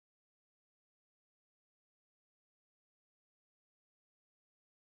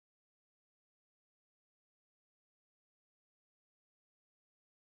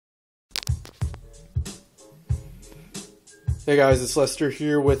Hey guys, it's Lester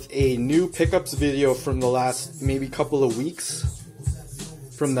here with a new pickups video from the last maybe couple of weeks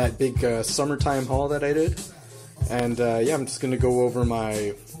from that big summertime haul that I did. And yeah, I'm just going to go over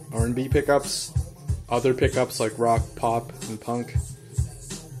my R&B pickups, other pickups like rock, pop, and punk,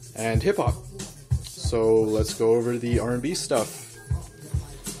 and hip-hop. So let's go over the R&B stuff.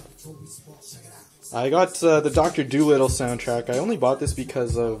 I got the Dr. Dolittle soundtrack. I only bought this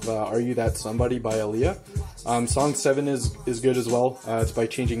because of Are You That Somebody by Aaliyah. Song 7 is good as well. It's by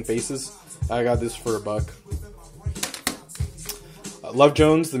Changing Faces. I got this for $1. Love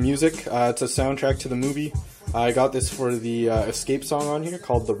Jones, the music. It's a soundtrack to the movie. I got this for the Escape song on here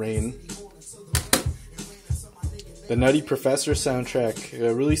called The Rain. The Nutty Professor soundtrack,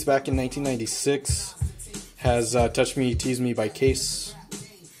 released back in 1996, has Touch Me, Tease Me by Case.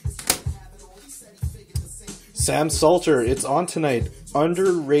 Sam Salter, It's On Tonight,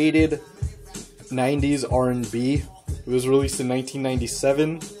 underrated 90s R&B. It was released in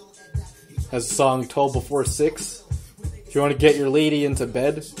 1997. Has the song 12 Before 6. If you want to get your lady into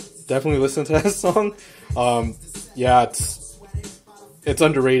bed, definitely listen to that song. Yeah, it's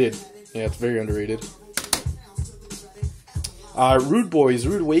underrated. Yeah, it's very underrated. Rude Boys,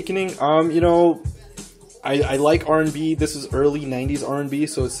 Rude Awakening. You know, I like R&B. This is early 90s R&B,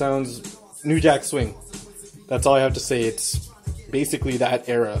 so it sounds New Jack Swing. That's all I have to say. It's basically that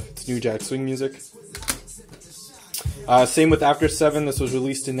era. It's New Jack Swing music. Same with After 7. This was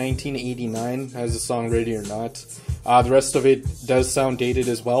released in 1989. Has the song Ready or Not. The rest of it does sound dated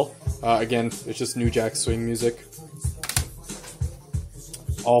as well. Again, it's just New Jack Swing music.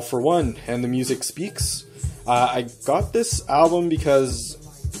 All for One and the Music Speaks. I got this album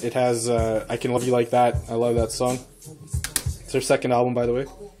because it has I Can Love You Like That. I love that song. It's their second album, by the way.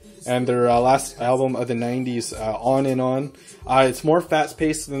 And their last album of the 90s, On and On. It's more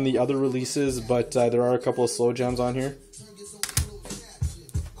fast-paced than the other releases, but there are a couple of slow jams on here.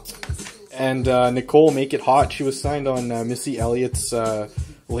 And Nicole, Make It Hot. She was signed on Missy Elliott's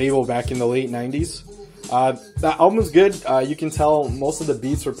label back in the late 90s. That album was good. You can tell most of the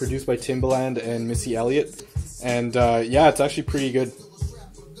beats were produced by Timbaland and Missy Elliott. And yeah, it's actually pretty good.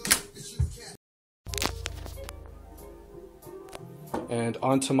 And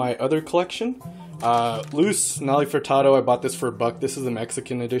onto my other collection. Loose, Nelly Furtado. I bought this for $1. This is the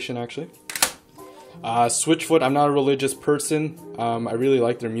Mexican edition, actually. Switchfoot, I'm not a religious person. I really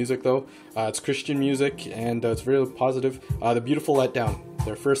like their music, though. It's Christian music, and it's very positive. The Beautiful Letdown,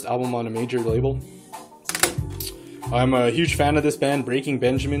 their first album on a major label. I'm a huge fan of this band, Breaking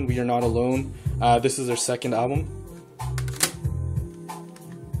Benjamin, We Are Not Alone. This is their second album.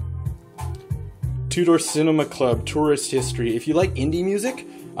 Two Door Cinema Club, Tourist History. If you like indie music,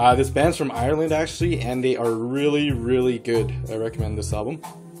 this band's from Ireland actually, and they are really, really good. I recommend this album.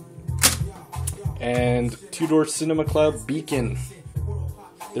 And Two Door Cinema Club, Beacon.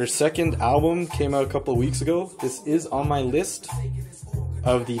 Their second album came out a couple of weeks ago. This is on my list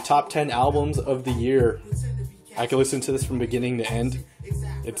of the top 10 albums of the year. I can listen to this from beginning to end.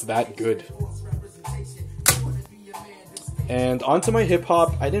 It's that good. And onto my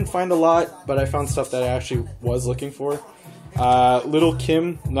hip-hop. I didn't find a lot, but I found stuff that I actually was looking for. Little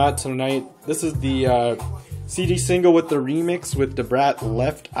Kim, Not Tonight. This is the CD single with the remix with Da Brat,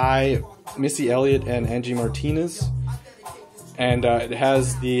 Left Eye, Missy Elliott, and Angie Martinez. And it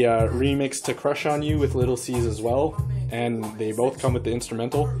has the remix to Crush on You with Little C's as well. And they both come with the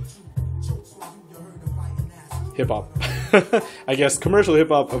instrumental. Hip-hop. I guess commercial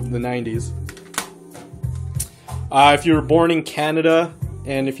hip-hop of the 90s. If you were born in Canada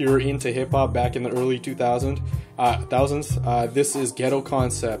and if you were into hip-hop back in the early 2000s, this is Ghetto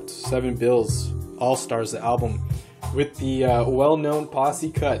Concept, 7 Bills, All-Stars, the album, with the well-known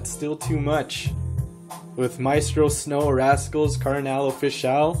posse cut, Still Too Much, with Maestro, Snow, Rascals, Carnal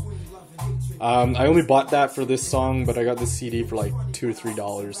Official. I only bought that for this song, but I got this CD for like $2 or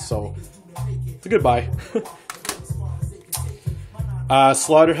 $3, so it's a good buy.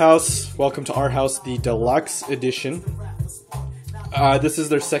 Slaughterhouse, Welcome to Our House, the deluxe edition. This is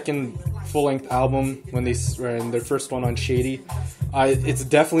their second full-length album when they ran their first one on Shady. It's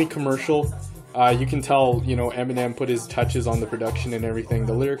definitely commercial. You can tell, you know, Eminem put his touches on the production and everything.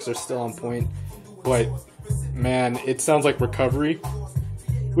 The lyrics are still on point, but man, it sounds like Recovery,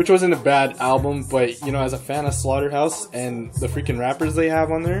 which wasn't a bad album, but you know, as a fan of Slaughterhouse and the freaking rappers they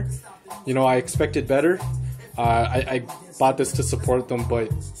have on there, you know, I expected better. I bought this to support them,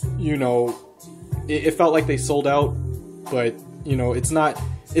 but you know, it felt like they sold out. But you know, it's not.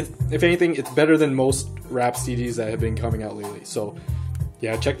 If anything, it's better than most rap CDs that have been coming out lately. So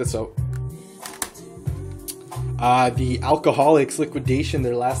yeah, check this out. The Alcoholics, Liquidation,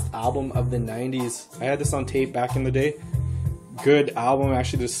 their last album of the 90s. I had this on tape back in the day. good album.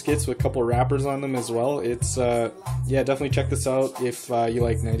 Actually, there's skits with a couple rappers on them as well. It's yeah, definitely check this out if you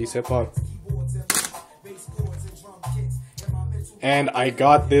like 90s hip hop. And I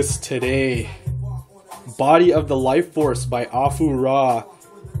got this today. Body of the Life Force by Afu Ra.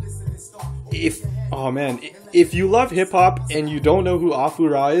 Oh man, if you love hip hop and you don't know who Afu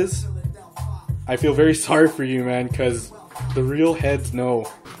Ra is, I feel very sorry for you, man, because the real heads know.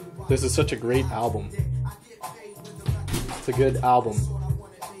 This is such a great album. It's a good album.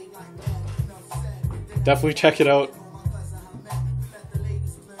 Definitely check it out.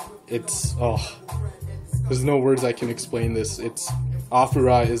 It's, oh, there's no words I can explain this. Afu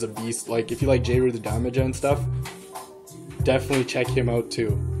Ra is a beast. Like, if you like J. Rue the Damaja and stuff, definitely check him out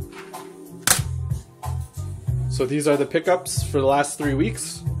too. So these are the pickups for the last 3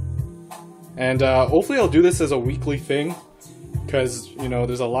 weeks. And hopefully I'll do this as a weekly thing, because, you know,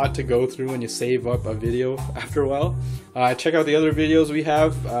 there's a lot to go through when you save up a video after a while. Check out the other videos we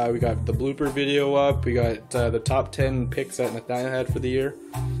have. We got the blooper video up. We got the top 10 picks that Nathaniel had for the year.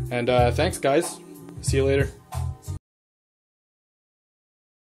 And thanks, guys. See you later.